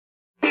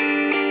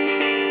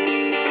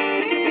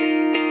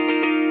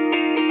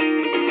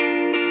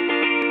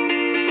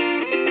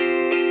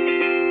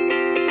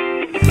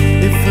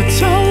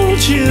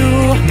told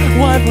you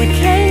what we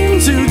came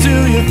to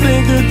do, you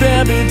think that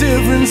there'd be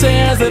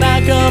differences that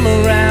I come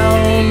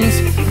around.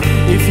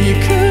 If you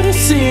could have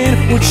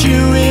seen what you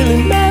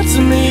really meant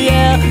to me,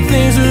 yeah,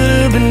 things would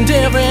have been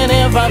different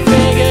if I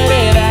figured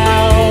it out.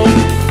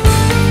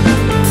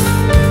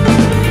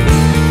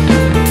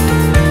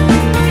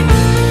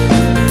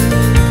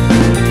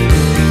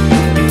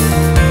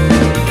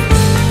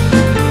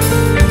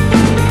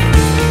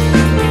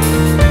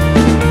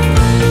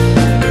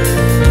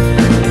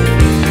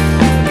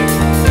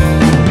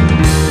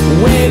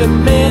 Wait a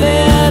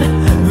minute,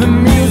 the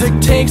music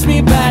takes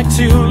me back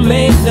to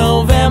late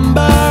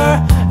November,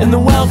 and the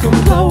welcome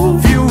glow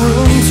of your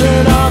room.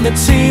 Turn on the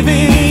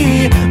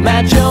TV,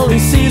 Matt Jolie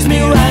sees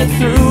me right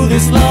through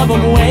this love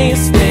I'm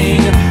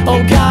wasting.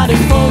 Oh God,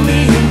 if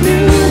only you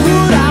knew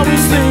what I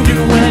was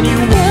thinking when you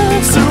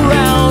weren't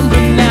around.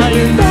 But now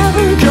you're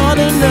never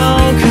gonna know,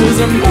 'cause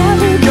I'm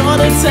never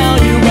gonna tell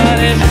you. But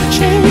it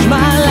changed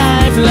my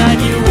life like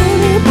you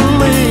wouldn't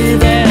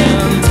believe it.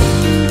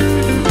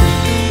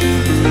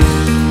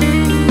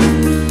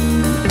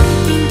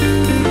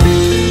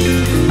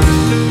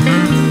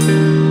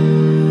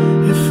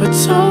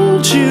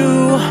 Told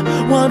you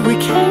what we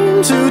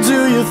came to do,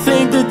 you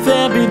think that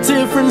there'd be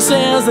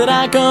differences that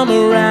I come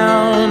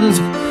around.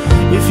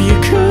 If you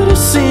could have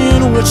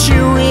seen what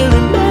you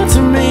really meant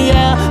to me,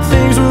 yeah,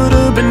 things would